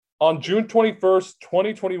On June 21st,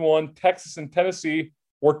 2021, Texas and Tennessee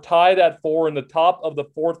were tied at 4 in the top of the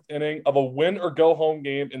fourth inning of a win or go home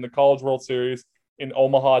game in the College World Series in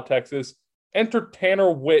Omaha, Texas. Enter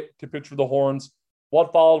Tanner Witt to pitch for the Horns.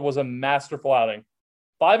 What followed was a masterful outing.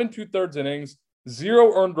 5 2/3 innings,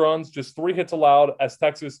 0 earned runs, just 3 hits allowed as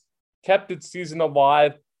Texas kept its season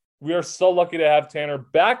alive. We are so lucky to have Tanner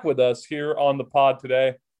back with us here on the pod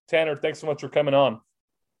today. Tanner, thanks so much for coming on.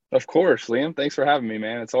 Of course, Liam. Thanks for having me,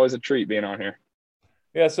 man. It's always a treat being on here.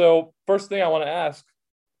 Yeah, so first thing I want to ask,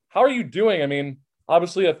 how are you doing? I mean,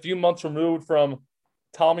 obviously a few months removed from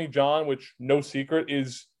Tommy John, which no secret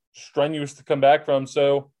is strenuous to come back from.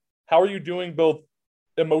 So how are you doing both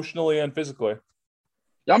emotionally and physically?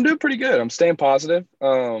 Yeah, I'm doing pretty good. I'm staying positive.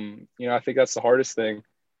 I think that's the hardest thing.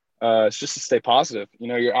 It's just to stay positive.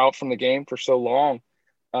 You're out from the game for so long.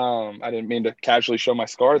 I didn't mean to casually show my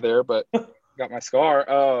scar there, but got my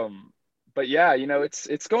scar. But yeah,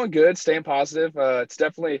 it's going good. Staying positive. It's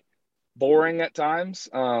definitely boring at times.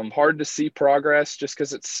 Hard to see progress just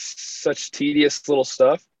because it's such tedious little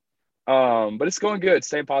stuff. But it's going good.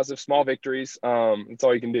 Staying positive, small victories. It's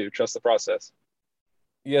all you can do. Trust the process.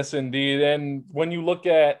 Yes, indeed. And when you look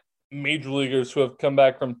at major leaguers who have come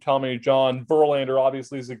back from Tommy John, Verlander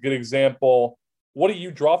obviously is a good example. What do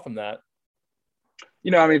you draw from that?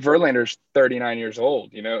 Verlander's 39 years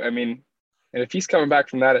old, and if he's coming back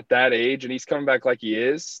from that at that age and he's coming back like he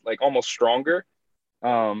is, like almost stronger,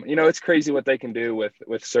 it's crazy what they can do with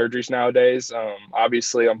surgeries nowadays.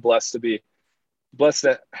 Obviously, I'm blessed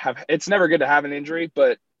to have. It's never good to have an injury,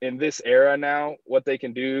 but in this era now, what they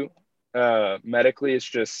can do medically is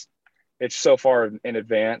just it's so far in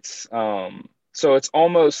advance. So it's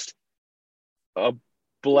almost a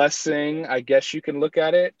blessing, I guess you can look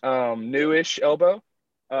at it. Newish elbow.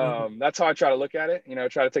 Mhm. That's how I try to look at it.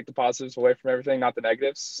 Try to take the positives away from everything, not the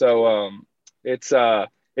negatives. So it's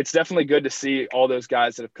definitely good to see all those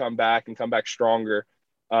guys that have come back and come back stronger.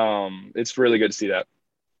 It's really good to see that.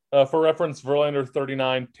 For reference, Verlander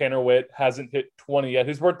 39, Tanner Witt hasn't hit 20 yet.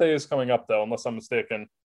 His birthday is coming up, though, unless I'm mistaken.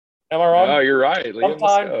 Am I Oh, wrong? you're right, Liam. Let's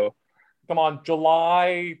Sometime, go. come on,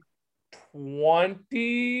 July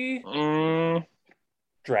 20 Mm,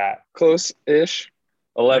 draft. Close-ish.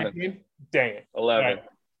 11. 19? Dang it. All right. 11.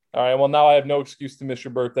 All right. Well, now I have no excuse to miss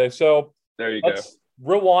your birthday. So There you go. let's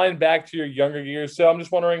rewind back to your younger years. So I'm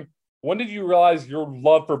just wondering, when did you realize your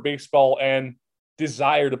love for baseball and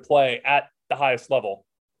desire to play at the highest level?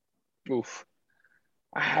 Oof.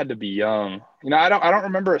 I had to be young. I don't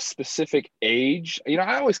remember a specific age.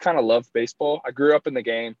 I always kind of loved baseball. I grew up in the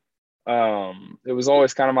game. It was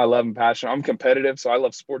always kind of my love and passion. I'm competitive, so I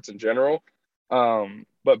love sports in general.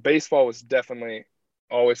 But baseball was definitely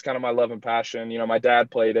always kind of my love and passion. My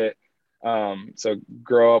dad played it. So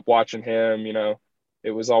grow up watching him,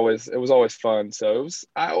 it was always fun. So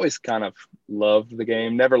I always kind of loved the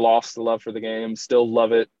game, never lost the love for the game, still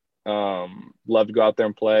love it. Love to go out there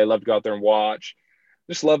and play, love to go out there and watch.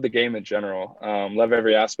 Just love the game in general. Love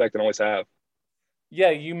every aspect and always have. Yeah,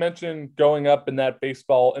 you mentioned growing up in that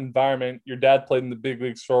baseball environment. Your dad played in the big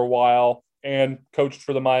leagues for a while and coached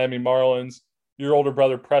for the Miami Marlins. Your older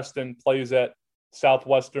brother, Preston, plays at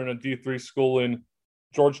Southwestern, a D3 school in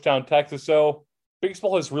Georgetown, Texas. So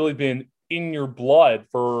baseball has really been in your blood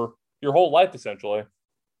for your whole life, essentially.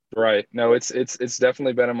 Right. No, it's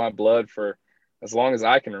definitely been in my blood for as long as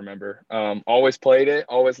I can remember. Always played it,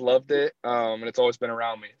 always loved it, and it's always been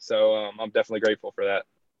around me. So I'm definitely grateful for that.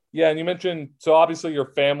 Yeah, and you mentioned so obviously your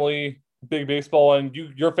family, big baseball, and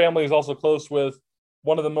your family is also close with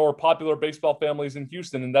one of the more popular baseball families in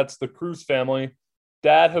Houston, and that's the Cruz family.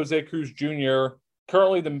 Dad Jose Cruz Jr.,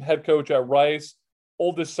 currently the head coach at Rice,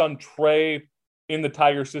 oldest son Trey in the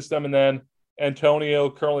Tiger system, and then Antonio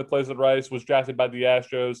currently plays at Rice, was drafted by the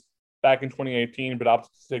Astros back in 2018, but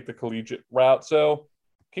opted to take the collegiate route. So,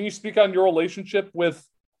 can you speak on your relationship with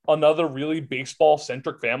another really baseball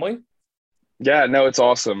centric family? Yeah, no, it's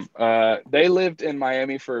awesome. They lived in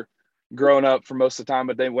Miami for growing up for most of the time,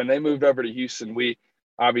 but when they moved over to Houston, we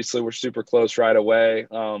obviously were super close right away.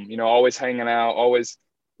 Always hanging out, always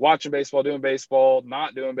watching baseball, doing baseball,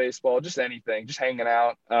 not doing baseball, just anything, just hanging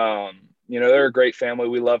out. They're a great family.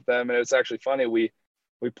 We love them, and it's actually funny. We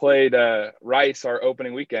played Rice our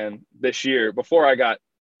opening weekend this year before I got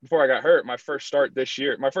hurt. My first start this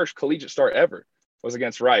year, my first collegiate start ever was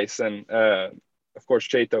against Rice, and of course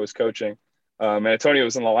Chato was coaching. And Antonio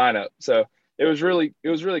was in the lineup. So it was really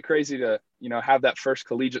crazy to have that first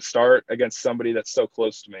collegiate start against somebody that's so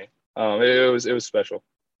close to me. It was special.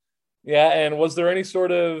 Yeah, and was there any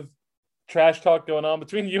sort of trash talk going on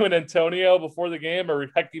between you and Antonio before the game, or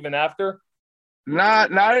heck, even after?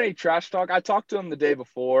 Not any trash talk. I talked to him the day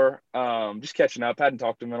before, just catching up. Hadn't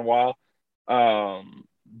talked to him in a while.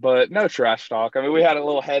 But no trash talk. I mean, we had a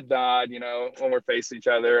little head nod, when we're facing each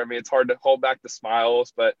other. I mean, it's hard to hold back the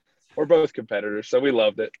smiles, but we're both competitors, so we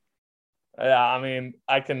loved it. Yeah, I mean,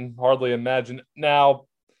 I can hardly imagine. Now,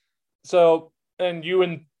 so and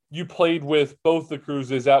you played with both the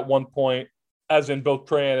Cruzes at one point, as in both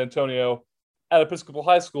Trey and Antonio, at Episcopal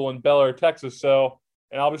High School in Bel Air, Texas. So,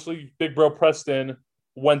 and obviously, Big Bro Preston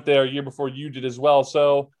went there a year before you did as well.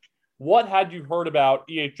 So, what had you heard about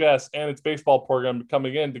EHS and its baseball program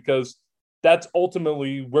coming in? Because that's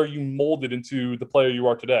ultimately where you molded into the player you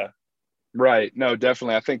are today. Right. No,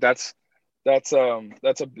 definitely. I think that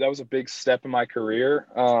was a big step in my career.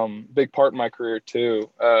 Big part in my career too.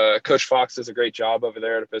 Coach Fox does a great job over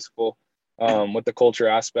there at Episcopal, with the culture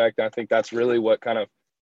aspect. I think that's really what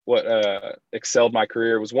excelled my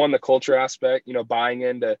career was, one, the culture aspect, buying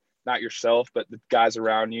into not yourself, but the guys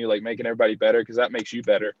around you, like making everybody better, because that makes you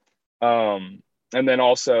better. And then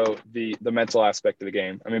also the mental aspect of the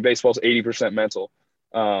game. I mean, baseball's 80% mental.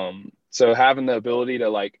 So having the ability to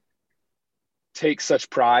like take such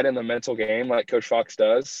pride in the mental game like Coach Fox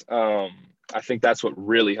does, I think that's what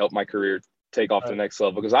really helped my career take off to the next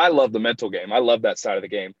level, because I love the mental game. I love that side of the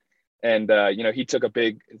game. And, he took a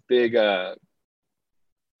big,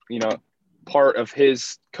 part of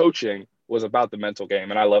his coaching was about the mental game.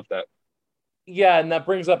 And I love that. Yeah, and that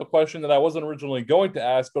brings up a question that I wasn't originally going to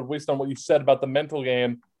ask, but based on what you said about the mental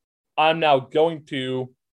game, I'm now going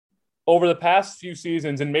to. Over the past few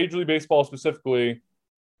seasons in Major League Baseball specifically,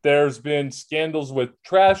 there's been scandals with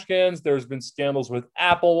trash cans. There's been scandals with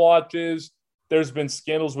Apple Watches. There's been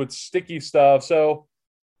scandals with sticky stuff. So,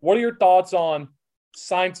 what are your thoughts on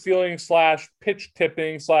sign stealing / pitch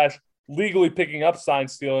tipping / legally picking up sign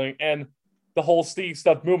stealing and the whole sticky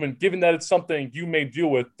stuff movement, given that it's something you may deal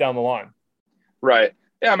with down the line? Right.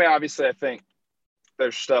 Yeah. I mean, obviously, I think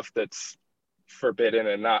there's stuff that's forbidden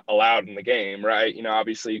and not allowed in the game, right?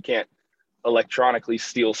 Obviously, you can't electronically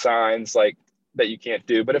steal signs like that. You can't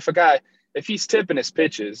do. But if he's tipping his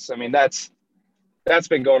pitches, I mean, that's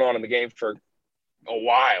been going on in the game for a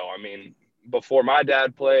while. I mean, before my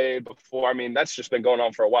dad played, I mean, that's just been going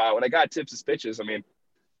on for a while. When a guy tips his pitches, I mean,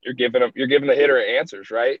 you're giving the hitter answers,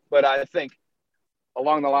 right? But I think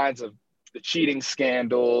along the lines of the cheating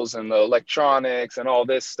scandals and the electronics and all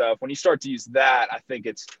this stuff, when you start to use that, I think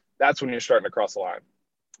that's when you're starting to cross the line.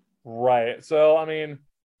 Right. So, I mean,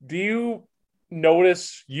 do you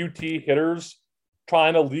notice UT hitters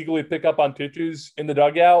trying to legally pick up on pitches in the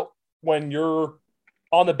dugout when you're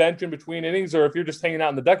on the bench in between innings, or if you're just hanging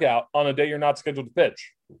out in the dugout on a day you're not scheduled to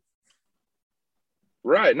pitch?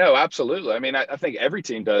 Right. No, absolutely. I mean, I think every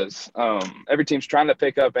team does. Every team's trying to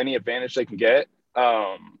pick up any advantage they can get.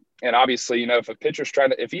 And obviously, if a pitcher's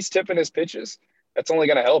if he's tipping his pitches, that's only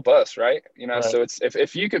going to help us, right? Right. So it's,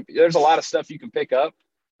 if you can, there's a lot of stuff you can pick up.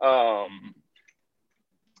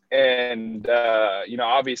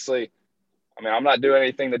 Obviously, I mean, I'm not doing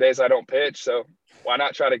anything the days I don't pitch. So why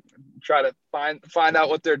not try to find out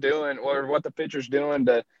what they're doing or what the pitcher's doing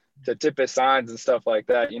to tip his signs and stuff like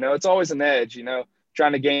that. It's always an edge,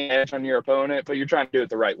 trying to gain edge on your opponent, but you're trying to do it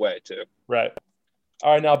the right way too. Right.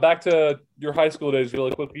 All right, now back to your high school days really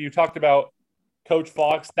quickly. You talked about Coach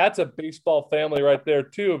Fox. That's a baseball family right there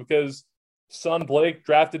too, because son Blake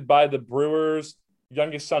drafted by the Brewers,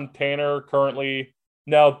 youngest son Tanner currently.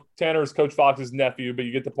 Now, Tanner is Coach Fox's nephew, but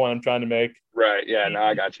you get the point I'm trying to make. Right, yeah, no,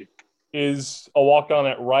 I got you. Is a walk-on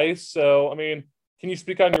at Rice. So, I mean, can you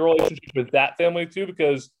speak on your relationship with that family too?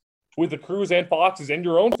 Because with the Cruz and Foxes and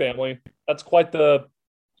your own family, that's quite the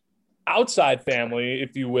outside family,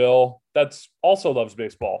 if you will, that's also loves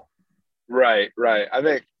baseball. Right. I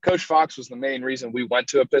think Coach Fox was the main reason we went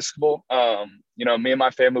to Episcopal. Me and my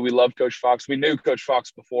family, we loved Coach Fox. We knew Coach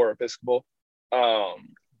Fox before Episcopal,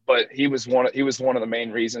 but he was one of the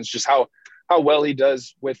main reasons. Just how well he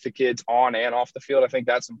does with the kids on and off the field. I think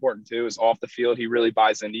that's important too. Is off the field, he really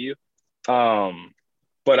buys into you.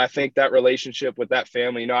 But I think that relationship with that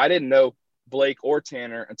family, I didn't know Blake or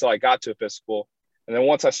Tanner until I got to Episcopal. And then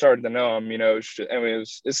once I started to know him, it's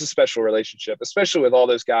a special relationship, especially with all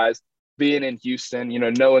those guys being in Houston,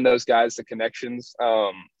 knowing those guys, the connections,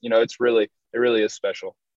 it really is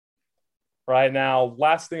special. Right now,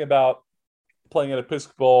 last thing about playing at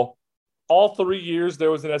Episcopal, all 3 years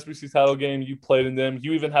there was an SBC title game. You played in them.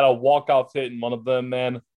 You even had a walk-off hit in one of them,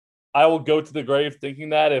 man. I will go to the grave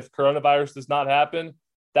thinking that if coronavirus does not happen,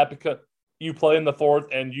 that because you play in the fourth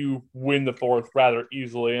and you win the fourth rather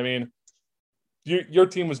easily. I mean, your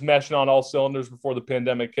team was meshing on all cylinders before the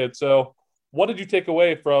pandemic hit. So what did you take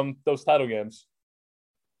away from those title games?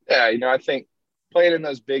 Yeah, I think playing in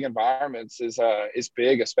those big environments is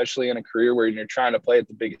big, especially in a career where you're trying to play at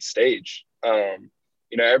the biggest stage.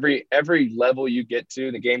 Every level you get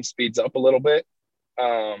to, the game speeds up a little bit.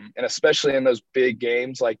 And especially in those big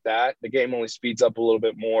games like that, the game only speeds up a little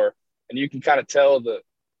bit more. And you can kind of tell the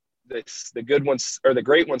good ones or the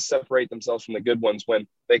great ones separate themselves from the good ones when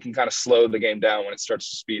they can kind of slow the game down when it starts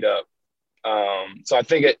to speed up. So I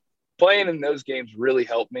think playing in those games really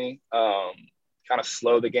helped me kind of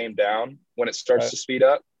slow the game down when it starts to speed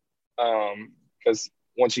up. Because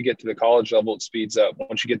once you get to the college level, it speeds up.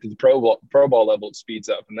 Once you get to the pro ball level, it speeds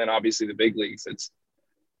up. And then obviously the big leagues, it's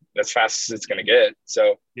as fast as it's going to get.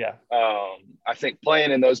 So yeah, I think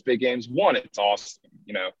playing in those big games, one, it's awesome,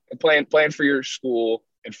 and playing for your school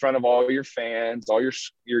in front of all your fans, all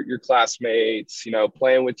your classmates,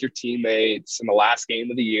 playing with your teammates in the last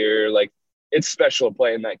game of the year. Like, it's special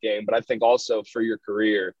playing that game, but I think also for your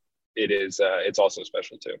career, it's also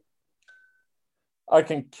special too. I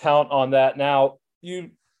can count on that. Now,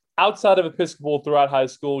 you, outside of Episcopal throughout high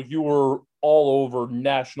school, you were all over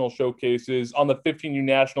national showcases on the 15U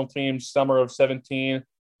national team, summer of 17.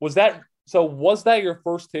 Was that your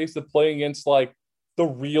first taste of playing against like the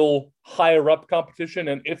real higher up competition?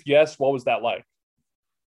 And if yes, what was that like?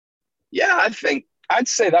 Yeah, I think I'd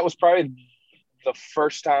say that was probably the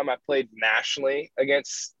first time I played nationally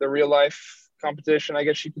against the real life competition, I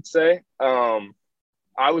guess you could say.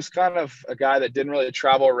 I was kind of a guy that didn't really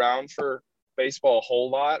travel around for baseball a whole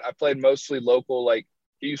lot. I played mostly local, like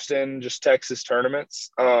Houston, just Texas tournaments.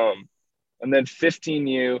 And then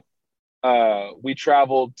 15U, we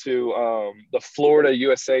traveled to the Florida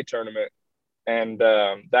USA tournament. And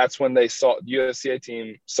that's when the USA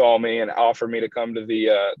team saw me and offered me to come to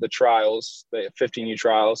the trials, the 15U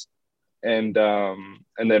trials. And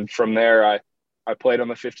then from there, I played on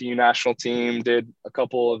the 15U national team, did a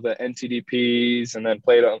couple of the NTDPs, and then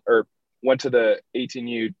went to the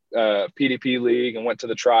 18U PDP league and went to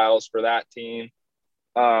the trials for that team.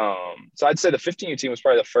 So I'd say the 15U team was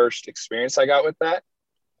probably the first experience I got with that.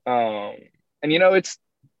 And it's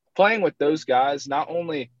playing with those guys, not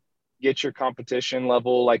only get your competition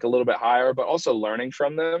level like a little bit higher, but also learning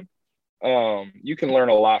from them. You can learn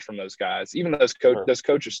a lot from those guys, even those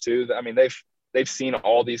coaches too. I mean, they've seen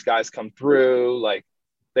all these guys come through, like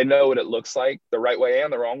they know what it looks like the right way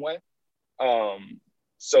and the wrong way.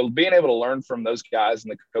 So being able to learn from those guys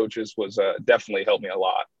and the coaches was definitely helped me a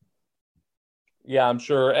lot. Yeah, I'm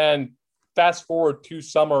sure. And fast forward 2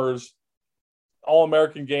 summers,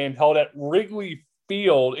 All-American game held at Wrigley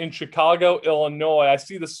Field in Chicago, Illinois. I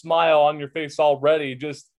see the smile on your face already.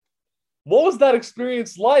 Just what was that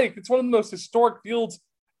experience like? It's one of the most historic fields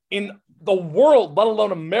in the world, let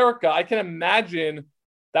alone America. I can imagine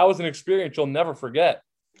that was an experience you'll never forget.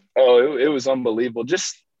 Oh, it was unbelievable.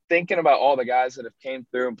 Just thinking about all the guys that have came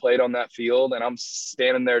through and played on that field, and I'm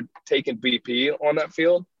standing there taking BP on that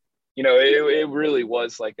field. It really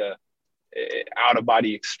was like a out of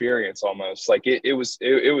body experience almost. Like it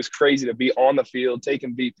was crazy to be on the field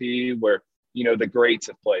taking BP where the greats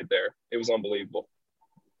have played there. It was unbelievable.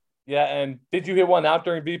 Yeah, and did you hit one out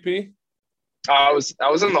during BP? I was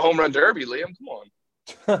in the home run derby, Liam. Come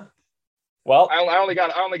on. Well, I only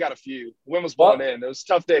got a few. Wind was blowing in. It was a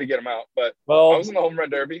tough day to get them out, but I was in the home run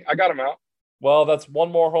derby. I got them out. Well, that's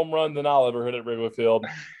one more home run than I'll ever hit at Wrigley Field.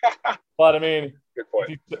 But I mean, good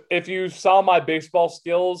point. If you saw my baseball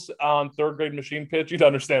skills on third grade machine pitch, you'd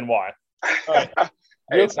understand why. All right.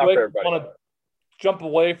 Hey, it's not for everybody. I want to jump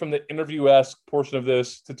away from the interview-esque portion of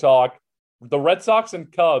this to talk. The Red Sox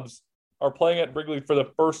and Cubs are playing at Wrigley for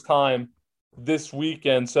the first time this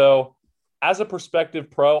weekend. So as a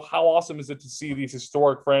prospective pro, how awesome is it to see these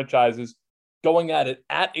historic franchises going at it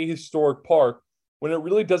at a historic park when it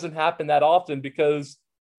really doesn't happen that often? Because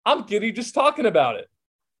I'm giddy just talking about it.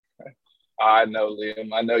 I know, Liam.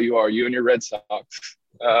 I know you are. You and your Red Sox.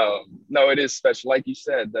 No, it is special. Like you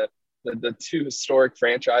said, the two historic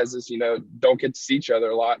franchises, don't get to see each other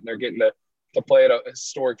a lot, and they're getting to play at a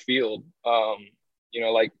historic field.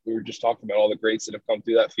 Like we were just talking about all the greats that have come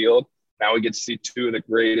through that field. Now we get to see two of the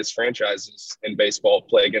greatest franchises in baseball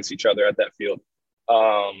play against each other at that field.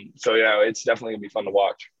 So it's definitely gonna be fun to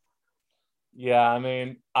watch. Yeah, I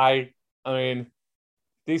mean,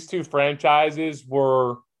 these two franchises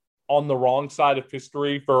were on the wrong side of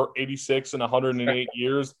history for 86 and 108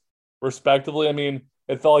 years, respectively. I mean,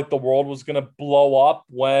 it felt like the world was going to blow up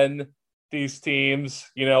when these teams,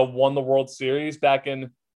 won the World Series back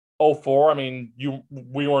in 2004. I mean,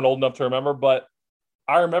 we weren't old enough to remember, but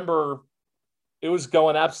I remember it was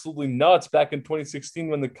going absolutely nuts back in 2016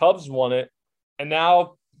 when the Cubs won it. And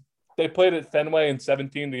now they played at Fenway in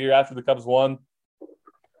 17, the year after the Cubs won.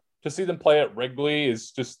 To see them play at Wrigley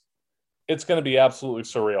is just it's going to be absolutely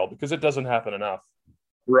surreal because it doesn't happen enough.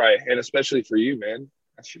 Right. And especially for you, man.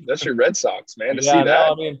 That's your Red Sox, man, to see Yeah, no,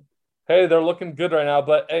 that. I mean, hey, they're looking good right now,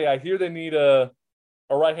 but hey, I hear they need a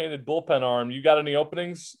right-handed bullpen arm. You got any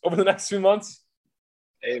openings over the next few months?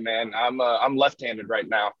 Hey, man, I'm left-handed right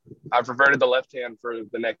now. I've reverted the left hand for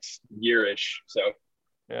the next year-ish. So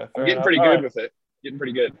Yeah, I'm fair getting enough. pretty All good right. with it. Getting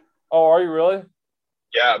pretty good. Oh, are you really?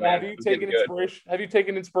 Yeah, Have man. you I'm getting taken good. inspiration? Have you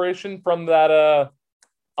taken inspiration from that?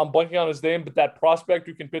 I'm blanking on his name, but that prospect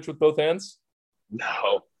who can pitch with both hands.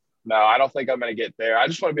 No, I don't think I'm going to get there. I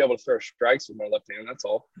just want to be able to throw strikes with my left hand. That's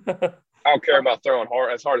all. I don't care about throwing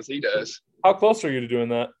hard as he does. How close are you to doing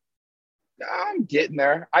that? I'm getting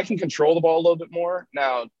there. I can control the ball a little bit more.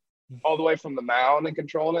 Now, all the way from the mound and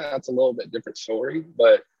controlling it, that's a little bit different story,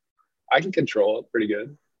 but I can control it pretty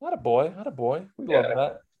good. Not a boy, not a boy. We love Yeah.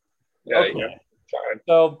 that. Yeah, Okay, fine.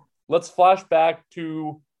 so let's flash back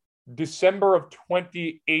to December of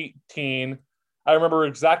 2018. I remember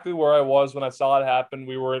exactly where I was when I saw it happen.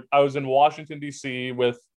 I was in Washington, D.C.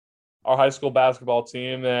 with our high school basketball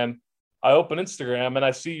team, and I open Instagram and I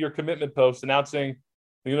see your commitment post announcing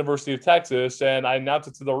the University of Texas, and I announce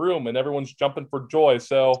it to the room, and everyone's jumping for joy.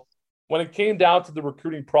 So when it came down to the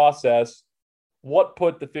recruiting process, what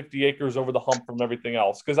put the 50 acres over the hump from everything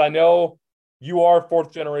else? Because I know you are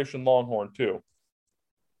fourth generation Longhorn too.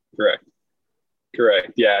 Correct.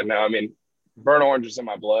 Yeah, no, I mean, burnt orange is in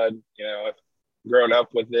my blood. I've grown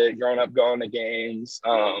up with it, grown up going to games.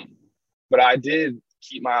 But I did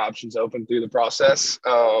keep my options open through the process.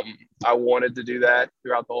 I wanted to do that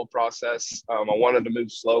throughout the whole process. I wanted to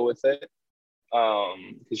move slow with it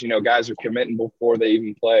because, guys are committing before they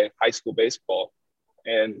even play high school baseball.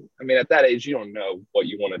 And, I mean, at that age, you don't know what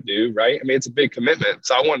you want to do, right? I mean, it's a big commitment.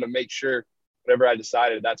 So I wanted to make sure whatever I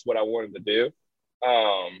decided, that's what I wanted to do.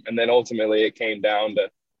 And then ultimately it came down to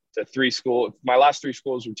three schools. My last three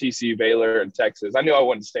schools were TCU, Baylor, and Texas. I knew I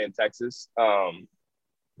wanted to stay in Texas.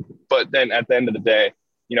 But then at the end of the day,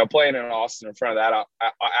 playing in Austin in front of that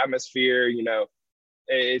atmosphere,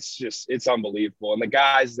 it's unbelievable. And the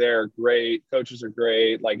guys there are great. Coaches are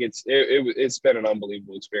great. Like it's been an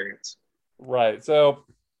unbelievable experience. Right. So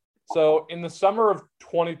in the summer of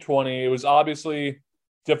 2020, it was obviously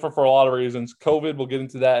different for a lot of reasons. COVID, we'll get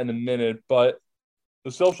into that in a minute, but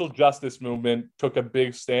the social justice movement took a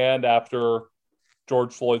big stand after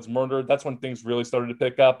George Floyd's murder. That's when things really started to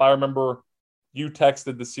pick up. I remember you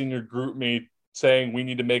texted the senior group me saying we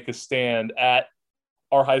need to make a stand at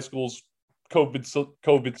our high school's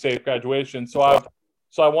COVID safe graduation. So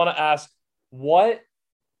I want to ask,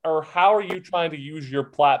 how are you trying to use your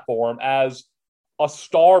platform as a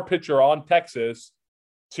star pitcher on Texas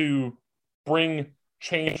to bring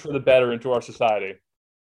change for the better into our society?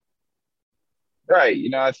 Right.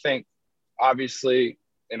 I think obviously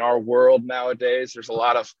in our world nowadays, there's a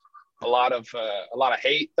lot of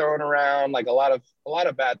hate thrown around, like a lot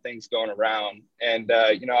of bad things going around. And,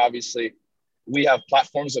 obviously we have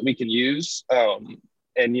platforms that we can use. And,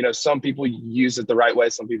 some people use it the right way.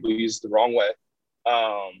 Some people use it the wrong way.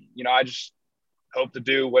 I just hope to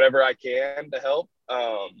do whatever I can to help.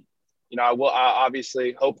 I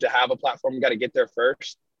obviously hope to have a platform. We got to get there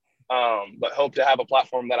first. But hope to have a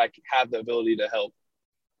platform that I have the ability to help.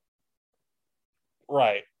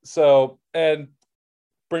 Right. So, and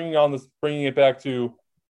bringing it back to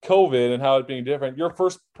COVID and how it being different. Your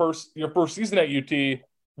first season at UT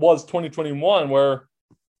was 2021, where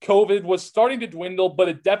COVID was starting to dwindle, but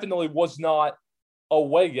it definitely was not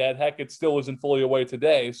away yet. Heck, it still isn't fully away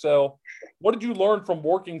today. So, what did you learn from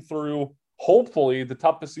working through, hopefully, the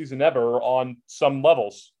toughest season ever on some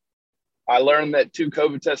levels? I learned that 2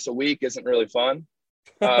 COVID tests a week isn't really fun.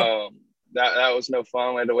 That was no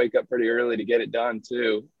fun. We had to wake up pretty early to get it done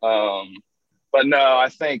too. But no, I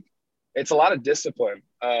think it's a lot of discipline.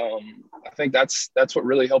 I think that's what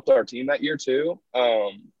really helped our team that year too.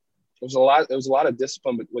 There was a lot of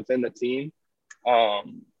discipline within the team.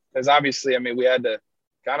 Because obviously, I mean, we had to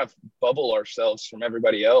kind of bubble ourselves from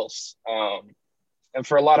everybody else. And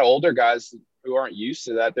for a lot of older guys who aren't used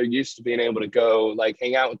to that, they're used to being able to go like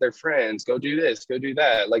hang out with their friends, go do this, go do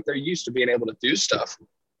that. Like they're used to being able to do stuff.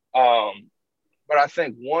 But I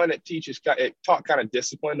think it taught kind of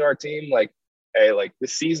discipline to our team. Like, hey, like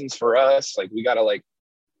this season's for us. Like we got to like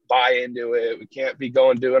buy into it. We can't be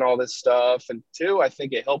doing all this stuff. And 2, I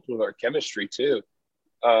think it helped with our chemistry too.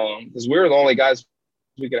 Because we were the only guys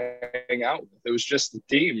we could hang out with. It was just the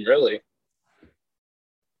team really.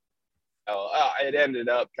 It ended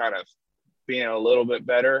up kind of being a little bit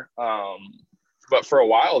better. But for a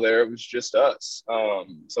while there, it was just us.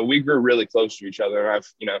 So we grew really close to each other. And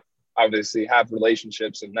I've, obviously have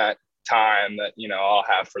relationships in that time that, I'll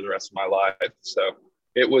have for the rest of my life. So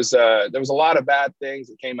there was a lot of bad things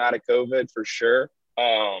that came out of COVID for sure.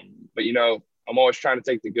 But, you know, I'm always trying to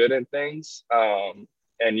take the good in things.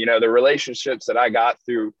 And, you know, the relationships that I got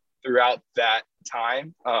throughout that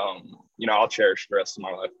time, you know, I'll cherish the rest of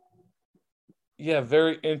my life. Yeah,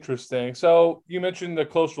 very interesting. So you mentioned the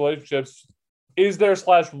close relationships.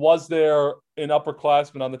 Was there an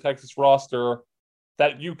upperclassman on the Texas roster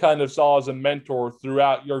that you kind of saw as a mentor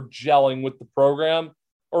throughout your gelling with the program?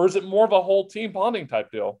 Or is it more of a whole team bonding type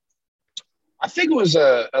deal? I think it was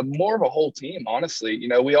a more of a whole team, honestly. You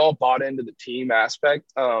know, we all bought into the team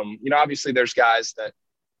aspect. You know, obviously there's guys that,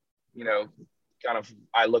 you know, kind of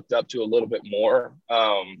I looked up to a little bit more.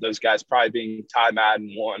 Those guys probably being Ty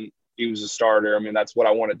Madden one. He was a starter. I mean, that's what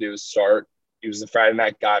I want to do is start. He was the Friday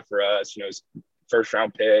night guy for us, you know, his first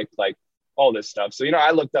round pick, like all this stuff. So, you know,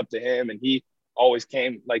 I looked up to him and he always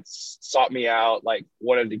came, like, sought me out, like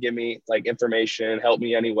wanted to give me like information, help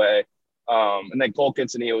me anyway. And then Cole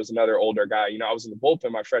Quintanilla was another older guy. You know, I was in the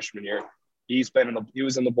bullpen my freshman year. He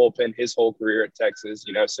was in the bullpen his whole career at Texas,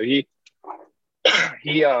 you know, so he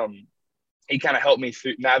kind of helped me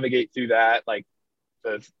navigate through that, like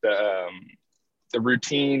the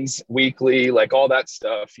routines weekly, like all that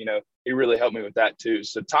stuff, you know, he really helped me with that too.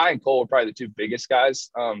 So Ty and Cole were probably the two biggest guys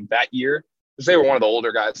that year because they were one of the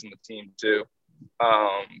older guys in the team too.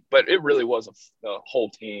 But it really was a whole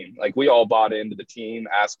team. Like we all bought into the team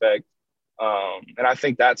aspect. And I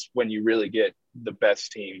think that's when you really get the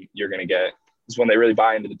best team you're going to get is when they really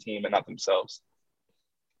buy into the team and not themselves.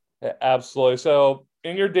 Yeah, absolutely. So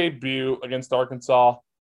in your debut against Arkansas,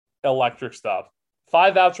 electric stuff.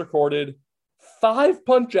 5 outs recorded, 5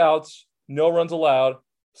 punch outs, no runs allowed.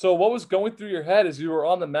 So what was going through your head as you were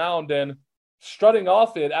on the mound and strutting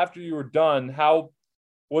off it after you were done?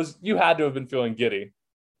 You had to have been feeling giddy?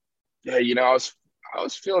 Yeah, you know, I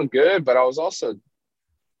was feeling good, but I was also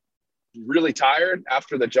really tired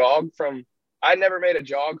after the jog I never made a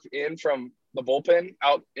jog in from the bullpen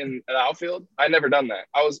out in the outfield. I'd never done that.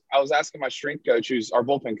 I was asking my strength coach, who's our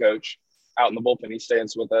bullpen coach out in the bullpen. He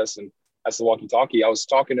stays with us and that's the walkie-talkie. I was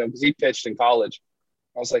talking to him because he pitched in college.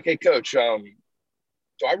 I was like, hey coach,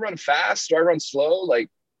 do I run fast? Do I run slow? Like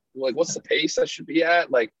what's the pace I should be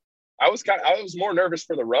at? Like I was more nervous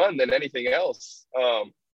for the run than anything else.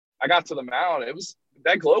 I got to the mound. It was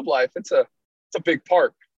that Globe Life. It's a big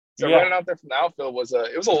park. So running out there from the outfield was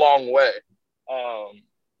a long way.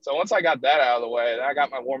 So once I got that out of the way, then I got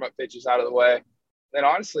my warm-up pitches out of the way. Then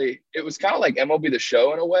honestly, it was kind of like MLB The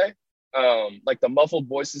Show in a way. Like the muffled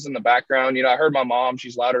voices in the background. You know, I heard my mom.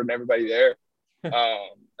 She's louder than everybody there.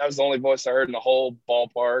 That was the only voice I heard in the whole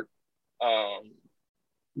ballpark.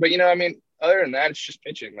 But, you know, I mean, other than that, it's just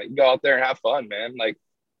pitching. Like, you go out there and have fun, man. Like,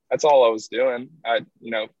 that's all I was doing.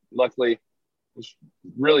 Luckily was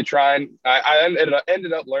really trying. I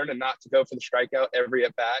ended up learning not to go for the strikeout every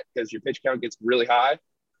at bat because your pitch count gets really high.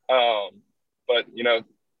 But, you know,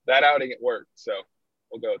 that outing, it worked. So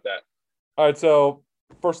we'll go with that. All right. So,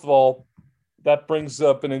 first of all, that brings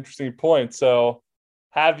up an interesting point. So,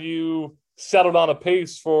 have you settled on a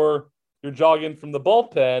pace for your jogging from the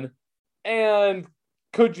bullpen? And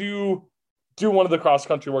could you do one of the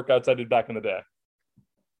cross-country workouts I did back in the day?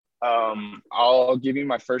 I'll give you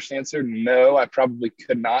my first answer. No, I probably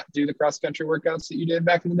could not do the cross-country workouts that you did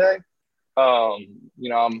back in the day. You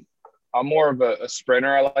know, I'm more of a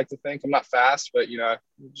sprinter, I like to think. I'm not fast, but, you know,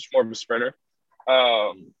 I'm just more of a sprinter.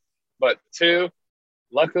 But 2,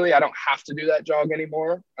 luckily, I don't have to do that jog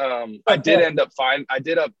anymore. I did end up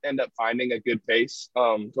finding a good pace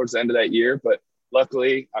towards the end of that year, but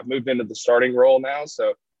luckily I've moved into the starting role now,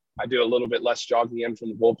 so I do a little bit less jogging in from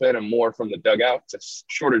the bullpen and more from the dugout. It's a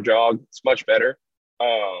shorter jog. It's much better.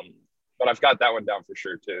 But I've got that one down for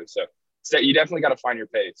sure too. So you definitely got to find your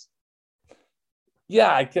pace.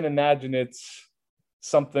 Yeah, I can imagine it's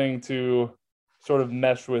something to sort of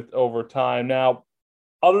mesh with over time. Now,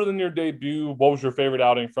 other than your debut, what was your favorite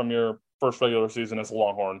outing from your first regular season as a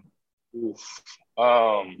Longhorn? Oof.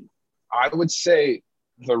 I would say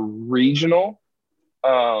the regional,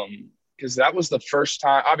 because that was the first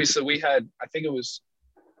time. Obviously, we had, I think it was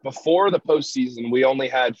before the postseason, we only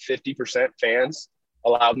had 50% fans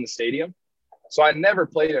allowed in the stadium. So I never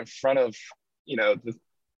played in front of, you know,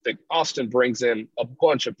 the Austin brings in a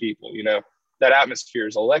bunch of people, you know, that atmosphere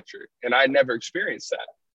is electric. And I never experienced that.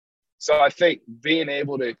 So I think being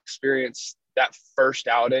able to experience that first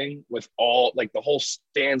outing with all, like the whole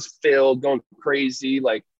stands filled, going crazy,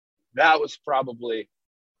 like that was probably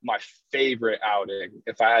my favorite outing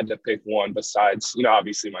if I had to pick one besides, you know,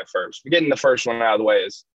 obviously my first. Getting the first one out of the way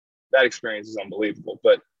that experience is unbelievable.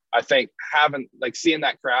 But I think seeing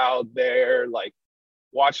that crowd there, like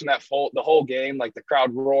watching the whole game, like the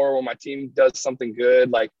crowd roar when my team does something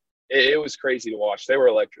good. Like it was crazy to watch. They were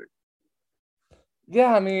electric.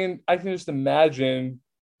 Yeah, I mean, I can just imagine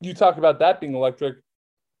you talk about that being electric.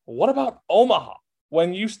 What about Omaha?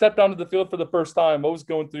 When you stepped onto the field for the first time, what was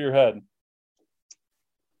going through your head?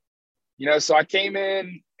 So I came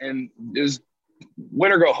in and it was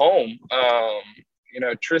win or go home.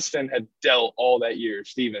 Tristan had dealt all that year.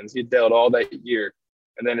 Stevens, he dealt all that year.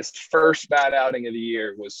 And then his first bad outing of the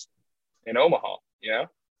year was in Omaha,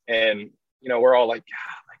 and, we're all like,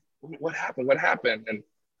 God, like, what happened? What happened? And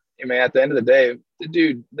I mean, at the end of the day, the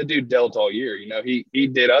dude dealt all year. He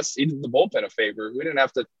did the bullpen a favor. We didn't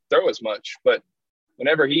have to throw as much, but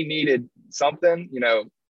whenever he needed something,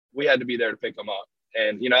 we had to be there to pick him up.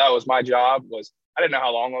 And, that was my job. I didn't know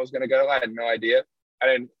how long I was going to go. I had no idea.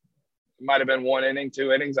 It might have been 1 inning,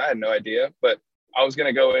 2 innings. I had no idea, but I was going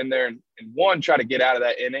to go in there and one, try to get out of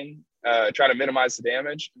that inning, try to minimize the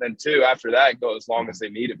damage. And then 2, after that, go as long as they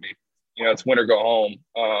needed me. It's win or go home.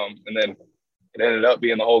 And then it ended up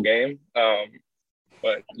being the whole game.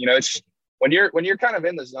 But it's when you're kind of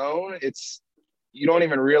in the zone, you don't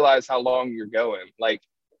even realize how long you're going. Like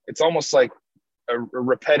it's almost like a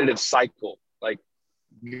repetitive cycle. Like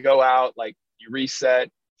you go out, like you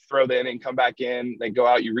reset, throw the inning, come back in, then go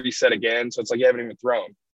out, you reset again. So it's like you haven't even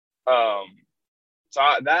thrown.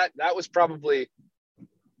 That was probably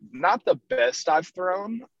not the best I've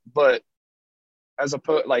thrown, but as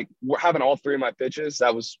opposed, like having all 3 of my pitches,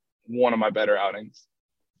 that was one of my better outings.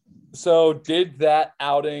 So did that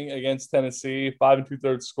outing against Tennessee, 5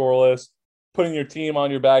 2/3 scoreless, putting your team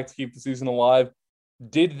on your back to keep the season alive,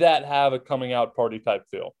 did that have a coming out party type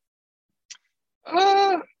feel?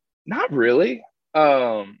 Not really.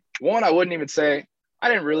 One, I wouldn't even say I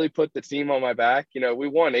didn't really put the team on my back. We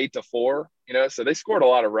won 8-4, so they scored a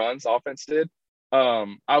lot of runs, offense did.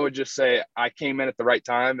 I would just say I came in at the right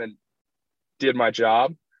time and did my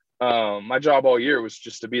job. My job all year was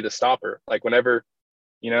just to be the stopper. Like whenever,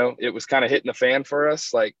 it was kind of hitting the fan for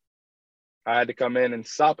us, like I had to come in and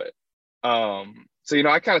stop it. So,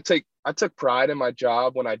 I took pride in my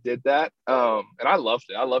job when I did that. And I loved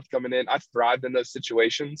it. I loved coming in. I thrived in those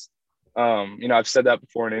situations. I've said that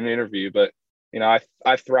before in an interview, but,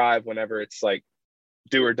 I thrive whenever it's like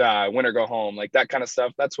do or die, win or go home, like that kind of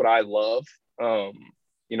stuff. That's what I love.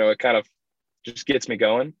 It kind of just gets me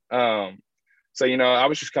going. So, I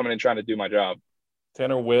was just coming in trying to do my job.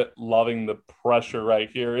 Tanner Witt loving the pressure right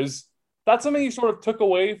here. Is that something you sort of took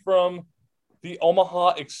away from the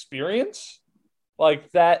Omaha experience? Like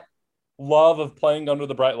that love of playing under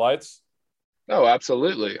the bright lights? Oh,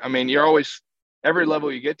 absolutely. I mean, you're always, every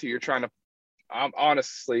level you get to, you're trying to, I'm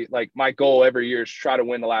honestly, like my goal every year is try to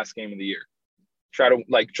win the last game of the year. Try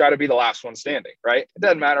to be the last one standing, right? It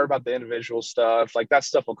doesn't matter about the individual stuff. Like that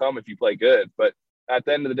stuff will come if you play good. But at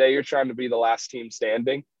the end of the day, you're trying to be the last team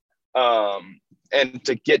standing. And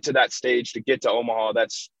to get to that stage, to get to Omaha,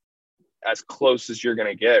 that's as close as you're going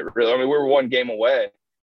to get. Really, I mean, we're 1 game away.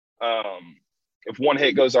 If one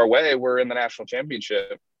hit goes our way, we're in the national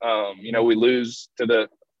championship. We lose to the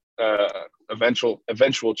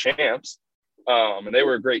eventual champs. And they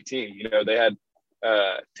were a great team. They had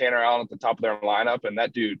Tanner Allen at the top of their lineup, and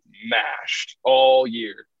that dude mashed all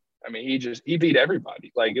year. I mean, he beat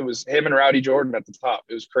everybody. Like it was him and Rowdy Jordan at the top.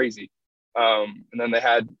 It was crazy. And then they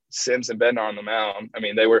had Sims and Bednar on the mound. I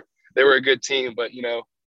mean, they were a good team, but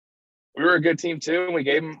we were a good team too. And we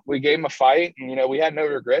gave them a fight, and we had no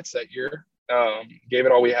regrets that year. Gave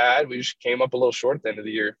it all we had. We just came up a little short at the end of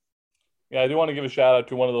the year. Yeah, I do want to give a shout out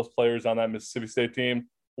to one of those players on that Mississippi State team,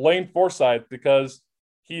 Lane Forsythe, because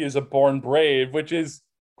he is a born Brave, which is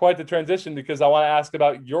quite the transition, because I want to ask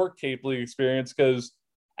about your Cape League experience, because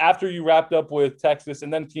after you wrapped up with Texas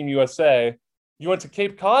and then Team USA, you went to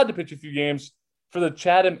Cape Cod to pitch a few games for the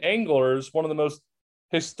Chatham Anglers, one of the most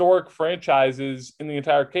historic franchises in the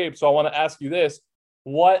entire Cape. So I want to ask you this.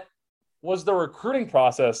 What was the recruiting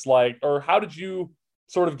process like, or how did you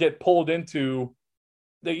sort of get pulled into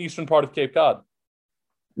the eastern part of Cape Cod?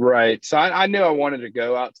 Right. So I knew I wanted to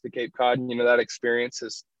go out to the Cape Cod. That experience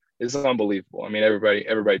is unbelievable. I mean,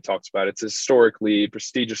 everybody talks about it. It's a historic league,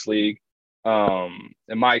 prestigious league. And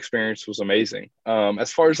my experience was amazing.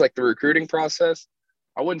 As far as like the recruiting process,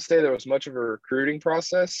 I wouldn't say there was much of a recruiting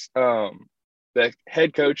process. The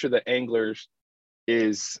head coach of the Anglers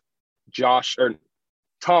is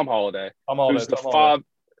Tom Holiday, who's the father.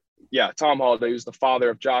 Yeah, Tom Holiday, who's the father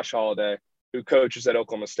of Josh Holiday, who coaches at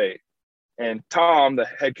Oklahoma State. And Tom, the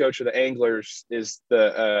head coach of the Anglers, is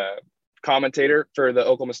the commentator for the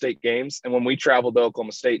Oklahoma State games. And when we traveled to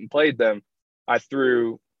Oklahoma State and played them, I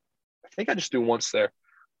think I just threw once there.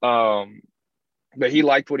 But he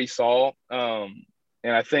liked what he saw.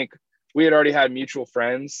 And I think we had already had mutual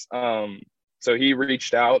friends. So he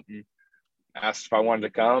reached out and asked if I wanted to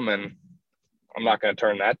come, and I'm not going to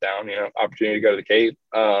turn that down, opportunity to go to the Cape.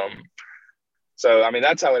 So, I mean,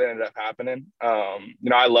 that's how it ended up happening.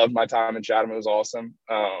 I loved my time in Chatham. It was awesome.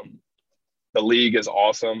 The league is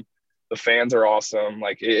awesome. The fans are awesome.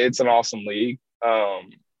 Like, it's an awesome league.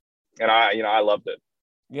 And I loved it.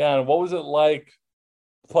 Yeah. And what was it like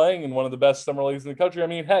playing in one of the best summer leagues in the country? I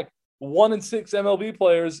mean, heck, 1 in 6 MLB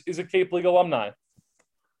players is a Cape League alumni.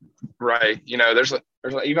 Right. There's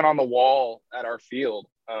even on the wall at our field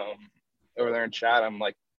over there in Chatham,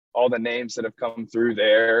 like all the names that have come through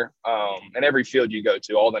there, and every field you go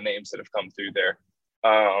to, all the names that have come through there.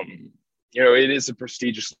 It is a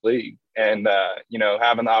prestigious league, and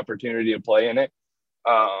having the opportunity to play in it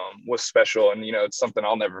was special, and it's something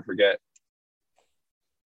I'll never forget.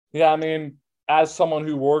 Yeah, I mean, as someone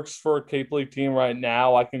who works for a Cape League team right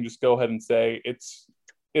now, I can just go ahead and say it's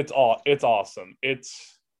awesome.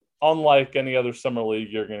 It's unlike any other summer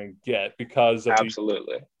league you're going to get because of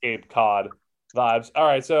Absolutely. the Cape Cod vibes. All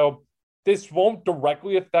right, so this won't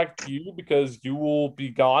directly affect you because you will be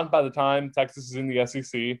gone by the time Texas is in the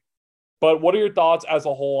SEC. But what are your thoughts as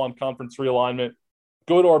a whole on conference realignment,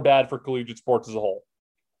 good or bad for collegiate sports as a whole?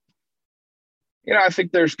 I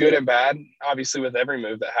think there's good and bad. Obviously, with every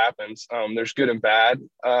move that happens, there's good and bad.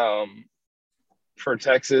 For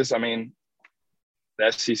Texas, I mean,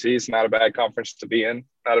 the SEC is not a bad conference to be in,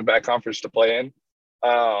 not a bad conference to play in.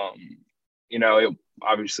 It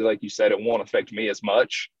obviously, like you said, it won't affect me as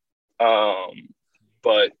much. But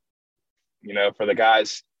for the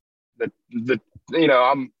guys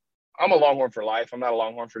I'm a Longhorn for life. I'm not a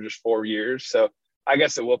Longhorn for just 4 years. So I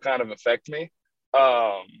guess it will kind of affect me.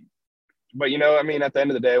 But I mean, at the end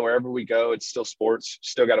of the day, wherever we go, it's still sports.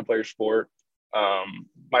 Still got to play your sport.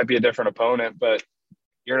 Might be a different opponent, but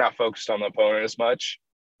you're not focused on the opponent as much.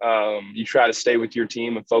 You try to stay with your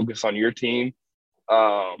team and focus on your team.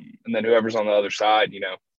 And then whoever's on the other side,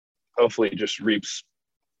 hopefully just reaps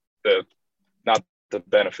not the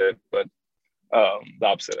benefit, but the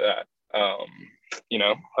opposite of that.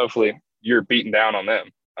 Hopefully you're beating down on them.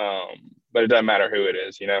 But it doesn't matter who it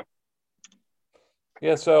is,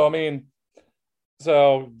 Yeah, so I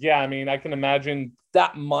can imagine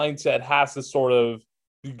that mindset has to sort of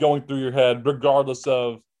be going through your head regardless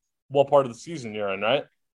of what part of the season you're in, right?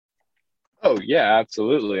 Oh, yeah,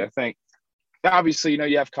 absolutely. I think obviously,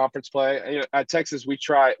 you have conference play. At Texas, we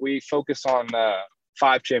focus on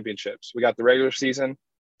 5 championships. We got the regular season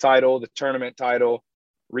title, the tournament title,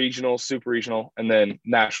 regional, super regional, and then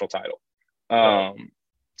national title.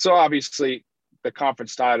 So obviously the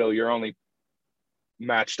conference title, you're only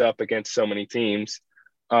matched up against so many teams.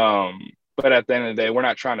 But at the end of the day, we're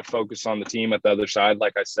not trying to focus on the team at the other side.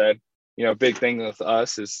 Like I said, big thing with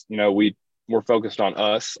us is, we're focused on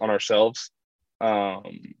us, on ourselves.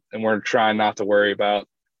 And we're trying not to worry about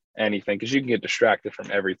anything because you can get distracted from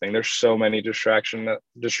everything. There's so many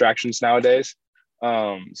distractions nowadays.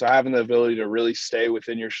 So having the ability to really stay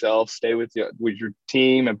within yourself, stay with your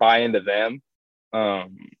team and buy into them,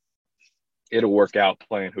 it'll work out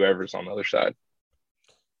playing whoever's on the other side.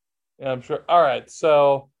 Yeah, I'm sure. All right.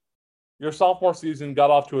 So your sophomore season got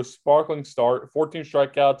off to a sparkling start, 14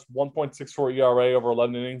 strikeouts, 1.64 ERA over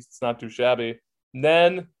 11 innings. It's not too shabby. And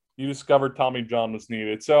then you discovered Tommy John was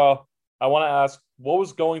needed. So I want to ask, what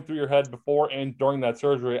was going through your head before and during that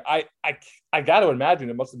surgery? I got to imagine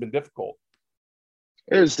it must have been difficult.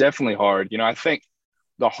 It was definitely hard. I think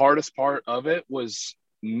the hardest part of it was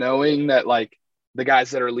knowing that, like, the guys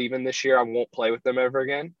that are leaving this year, I won't play with them ever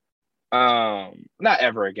again. Not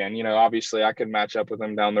ever again. Obviously I could match up with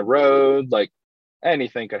them down the road. Like,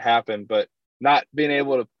 anything could happen, but not being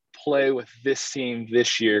able to play with this team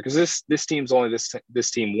this year, because this team's only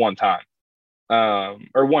this team one time,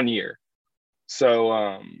 or 1 year.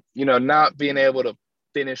 So, not being able to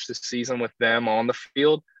finish the season with them on the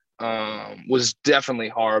field was definitely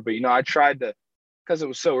hard. But, I tried to, because it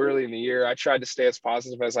was so early in the year, I tried to stay as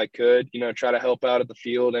positive as I could, try to help out at the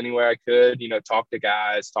field anywhere I could, talk to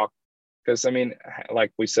guys, because, I mean,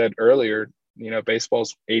 like we said earlier,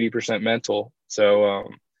 baseball's 80% mental. So,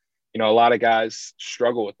 a lot of guys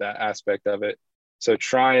struggle with that aspect of it. So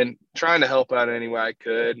trying to help out any way I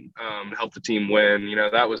could, help the team win.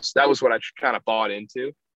 That was what I kind of bought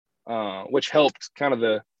into, which helped kind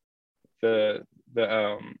of the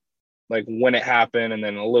like when it happened, and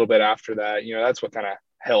then a little bit after that. That's what kind of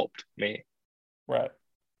helped me. Right.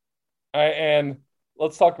 All right, and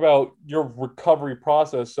let's talk about your recovery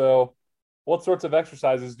process. So, what sorts of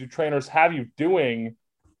exercises do trainers have you doing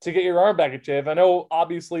to get your arm back in shape? I know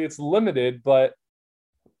obviously it's limited, but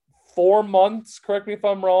 4 months, correct me if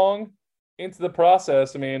I'm wrong, into the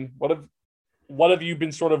process, I mean, what have you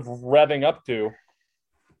been sort of revving up to?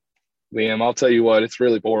 Liam, I'll tell you what, it's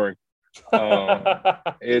really boring.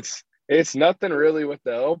 It's nothing really with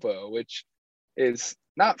the elbow, which is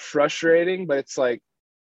not frustrating, but it's like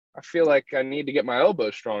I feel like I need to get my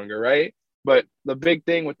elbow stronger, right? But the big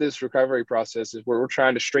thing with this recovery process is we're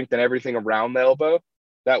trying to strengthen everything around the elbow.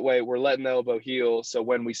 That way, we're letting the elbow heal. So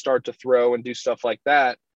when we start to throw and do stuff like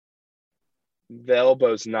that, the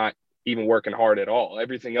elbow's not even working hard at all.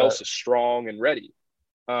 Everything Right. else is strong and ready.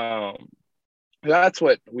 Um, that's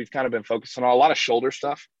what we've kind of been focusing on. A lot of shoulder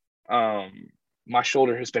stuff. Um, my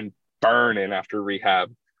shoulder has been burning after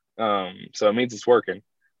rehab, so it means it's working.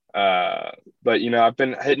 But I've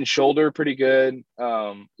been hitting shoulder pretty good.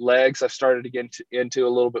 Legs I've started to get into a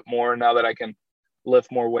little bit more now that I can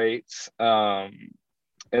lift more weights.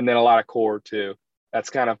 And then a lot of core too. That's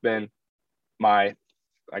kind of been my,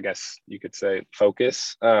 I guess you could say,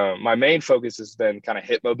 focus. My main focus has been kind of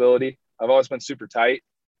hip mobility. I've always been super tight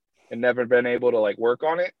and never been able to like work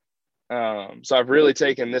on it. So I've really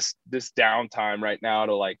taken this downtime right now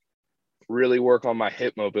to like really work on my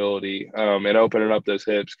hip mobility and opening up those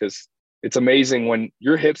hips, because it's amazing when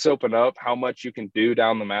your hips open up how much you can do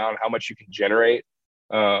down the mound, how much you can generate.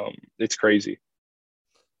 It's crazy.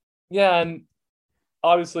 Yeah, and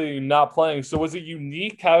obviously not playing. So was it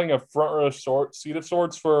unique having a front row seat of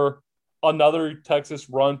sorts for another Texas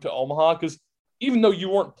run to Omaha? Because even though you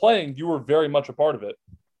weren't playing, you were very much a part of it.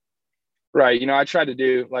 Right. I tried to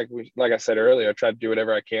do like I said earlier, I tried to do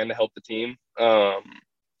whatever I can to help the team.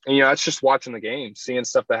 And it's just watching the game, seeing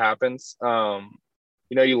stuff that happens.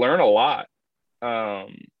 You learn a lot. But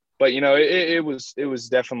it was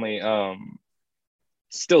definitely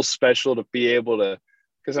still special to be able to,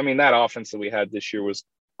 because I mean that offense that we had this year was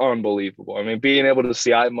unbelievable. I mean, being able to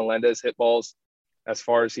see Ivan Melendez hit balls as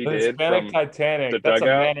far as he The did Hispanic from the Titanic. That's a dugout.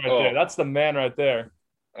 man right there. That's the man right there.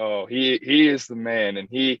 He is the man, and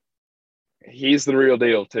he's the real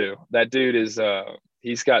deal too. That dude is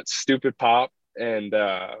he's got stupid pop, and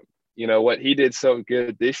what he did so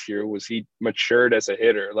good this year was he matured as a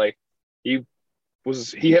hitter. Like he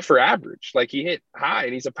hit for average, like he hit high,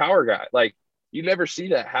 and he's a power guy. Like you never see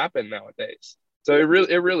that happen nowadays. So it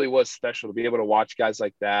really was special to be able to watch guys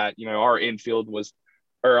like that.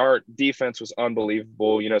 Our defense was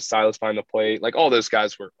unbelievable. Silas behind the plate, like all those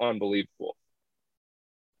guys were unbelievable.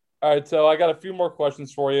 All right, so I got a few more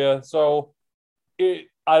questions for you. So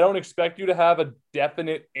I don't expect you to have a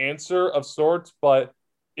definite answer of sorts, but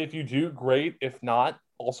if you do, great. If not,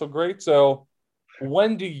 also great. So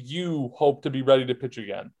when do you hope to be ready to pitch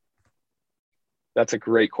again? That's a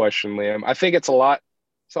great question, Liam. I think it's a lot.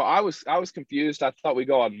 So I was confused. I thought we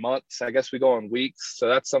go on months. I guess we go on weeks. So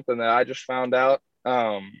that's something that I just found out,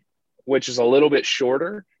 which is a little bit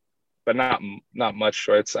shorter, but not much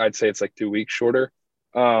short. I'd say it's like 2 weeks shorter.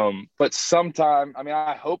 But sometime, I mean,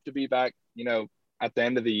 I hope to be back, at the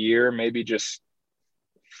end of the year, maybe just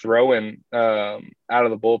throwing out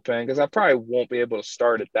of the bullpen, because I probably won't be able to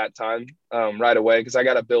start at that time right away, because I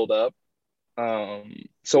got to build up.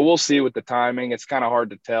 So we'll see with the timing. It's kind of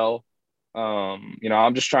hard to tell.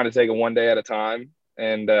 I'm just trying to take it one day at a time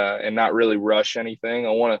and not really rush anything.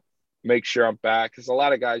 I want to make sure I'm back, because a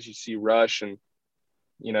lot of guys you see rush and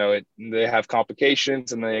they have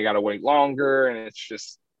complications and then they got to wait longer, and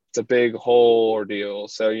it's a big whole ordeal.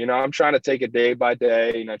 So I'm trying to take it day by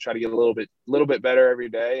day. Try to get a little bit better every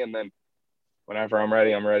day, and then whenever I'm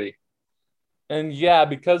ready, I'm ready. And yeah,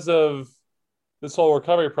 because of this whole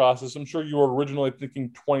recovery process, I'm sure you were originally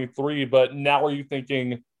thinking 23, but now are you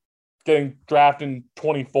thinking getting drafted in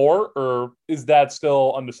 24, or is that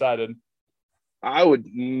still undecided? I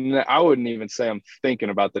wouldn't even say I'm thinking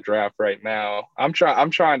about the draft right now. I'm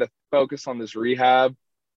trying to focus on this rehab,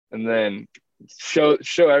 and then show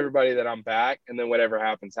everybody that I'm back, and then whatever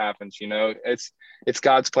happens. It's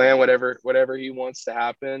God's plan. Whatever He wants to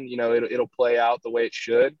happen, it'll play out the way it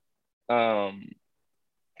should. But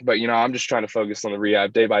I'm just trying to focus on the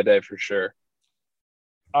rehab day by day for sure.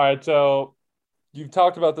 All right, so you've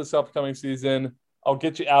talked about this upcoming season. I'll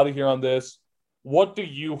get you out of here on this. What do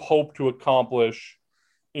you hope to accomplish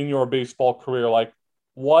in your baseball career? Like,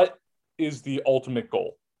 what is the ultimate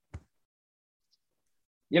goal?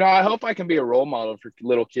 I hope I can be a role model for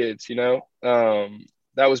little kids. That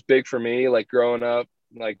was big for me, like growing up,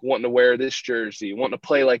 like wanting to wear this jersey, wanting to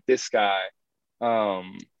play like this guy.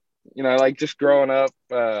 Like just growing up,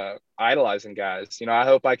 idolizing guys. I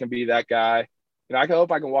hope I can be that guy. I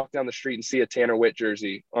hope I can walk down the street and see a Tanner Witt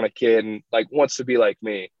jersey on a kid and like wants to be like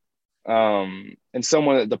me. And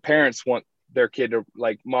someone that the parents want their kid to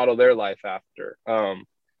like model their life after.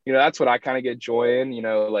 That's what I kind of get joy in,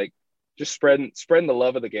 like just spreading the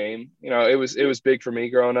love of the game. You know, it was big for me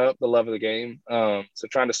growing up, the love of the game. So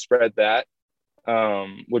trying to spread that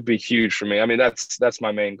would be huge for me. I mean, that's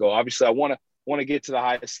my main goal. Obviously, I want to get to the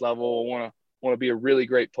highest level. Want to be a really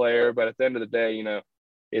great player, but at the end of the day, you know,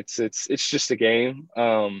 it's just a game.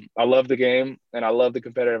 I love the game and I love the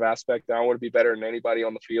competitive aspect. I want to be better than anybody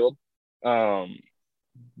on the field.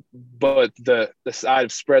 But the side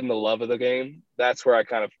of spreading the love of the game, that's where I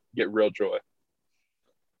kind of get real joy.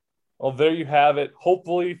 Well, there you have it.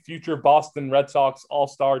 Hopefully, future Boston Red Sox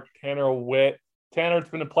All-Star Tanner Witt. Tanner, it's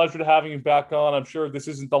been a pleasure to having you back on. I'm sure this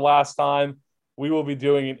isn't the last time we will be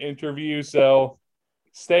doing an interview. So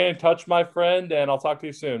stay in touch, my friend, and I'll talk to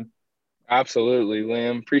you soon. Absolutely,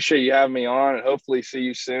 Liam. Appreciate you having me on, and hopefully see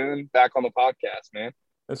you soon back on the podcast, man.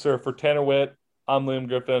 Yes, sir. For Tanner Witt, I'm Liam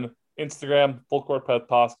Griffin. Instagram, Full Court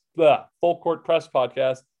Press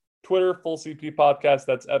Podcast. Twitter, Full CP Podcast.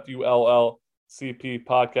 That's FULLCP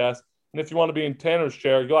Podcast. And if you want to be in Tanner's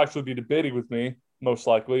chair, you'll actually be debating with me, most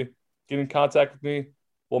likely. Get in contact with me.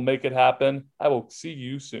 We'll make it happen. I will see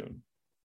you soon.